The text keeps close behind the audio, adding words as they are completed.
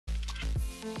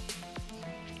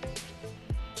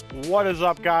What is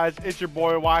up, guys? It's your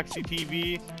boy Waxy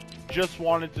TV. Just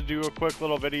wanted to do a quick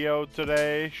little video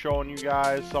today showing you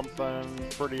guys something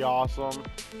pretty awesome,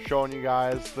 showing you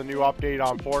guys the new update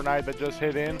on Fortnite that just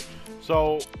hit in.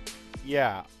 So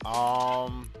yeah,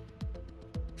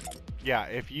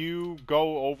 if you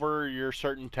go over your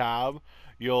certain tab,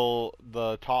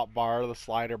 the top bar, the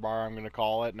slider bar I'm gonna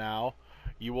call it now,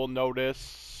 you will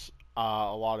notice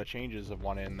a lot of changes have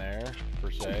went in there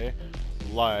per se,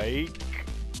 like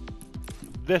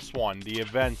this one, the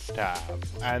events tab,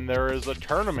 and there is a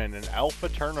tournament, an alpha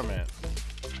tournament,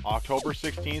 October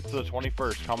 16th to the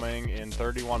 21st, coming in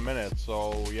 31 minutes.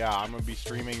 So yeah, I'm gonna be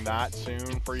streaming that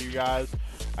soon for you guys,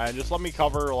 and just let me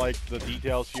cover like the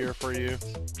details here for you.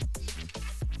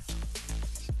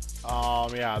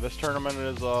 Yeah, this tournament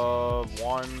is a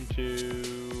 1,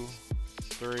 2,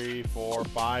 3, 4,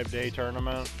 5-day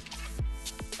tournament.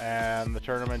 And the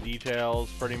tournament details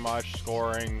pretty much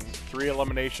scoring 3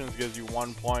 eliminations gives you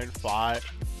 1 point, 5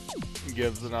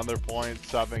 gives another point,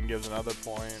 7 gives another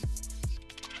point.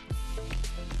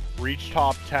 Reach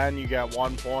top 10, you get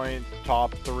 1 point.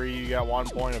 Top 3, you get 1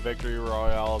 point. A victory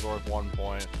royale is worth 1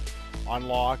 point.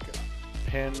 Unlock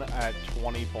pin at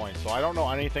 20 points. So I don't know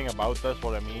anything about this,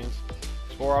 what it means.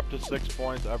 Score up to 6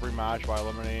 points every match by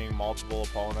eliminating multiple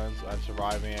opponents and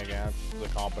surviving against the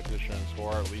competition.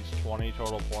 Score at least 20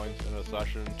 total points in a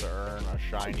session to earn a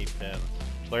shiny pin.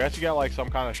 So I guess you get like some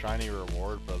kind of shiny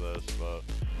reward for this, but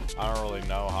I don't really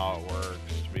know how it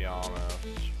works, to be honest.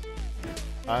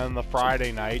 And the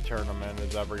Friday night tournament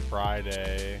is every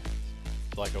Friday.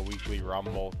 It's like a weekly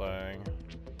rumble thing.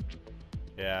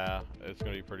 Yeah, it's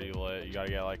gonna be pretty lit. You gotta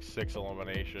get like 6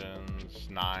 eliminations,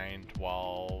 9,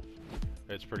 12.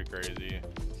 It's pretty crazy.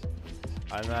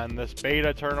 And then this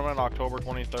beta tournament, October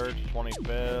 23rd to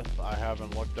 25th, I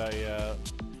haven't looked at yet.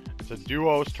 It's a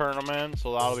duos tournament,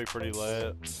 so that'll be pretty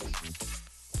lit.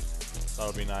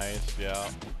 That'll be nice, yeah.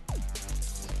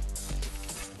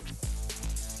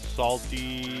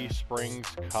 Salty Springs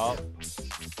Cup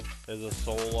is a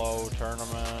solo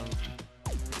tournament.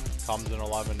 Comes in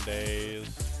 11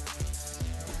 days.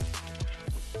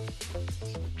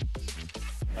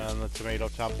 And the Tomato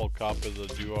Temple Cup is a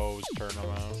duos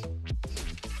tournament.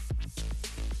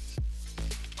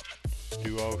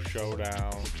 Duo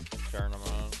Showdown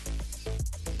tournament.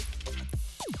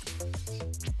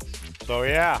 So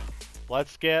yeah,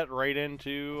 let's get right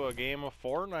into a game of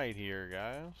Fortnite here,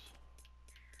 guys.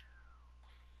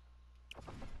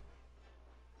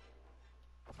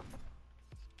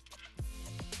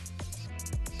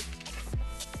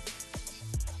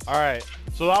 Alright,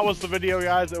 so that was the video,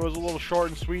 guys. It was a little short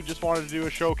and sweet. Just wanted to do a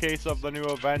showcase of the new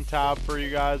event tab for you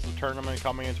guys. The tournament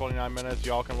coming in 29 minutes.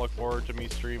 Y'all can look forward to me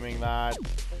streaming that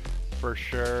for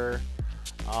sure.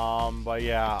 But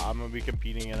yeah, I'm going to be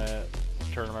competing in it.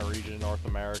 Tournament region in North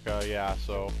America. Yeah,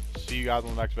 so see you guys in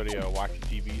the next video.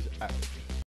 Waxy TV's out.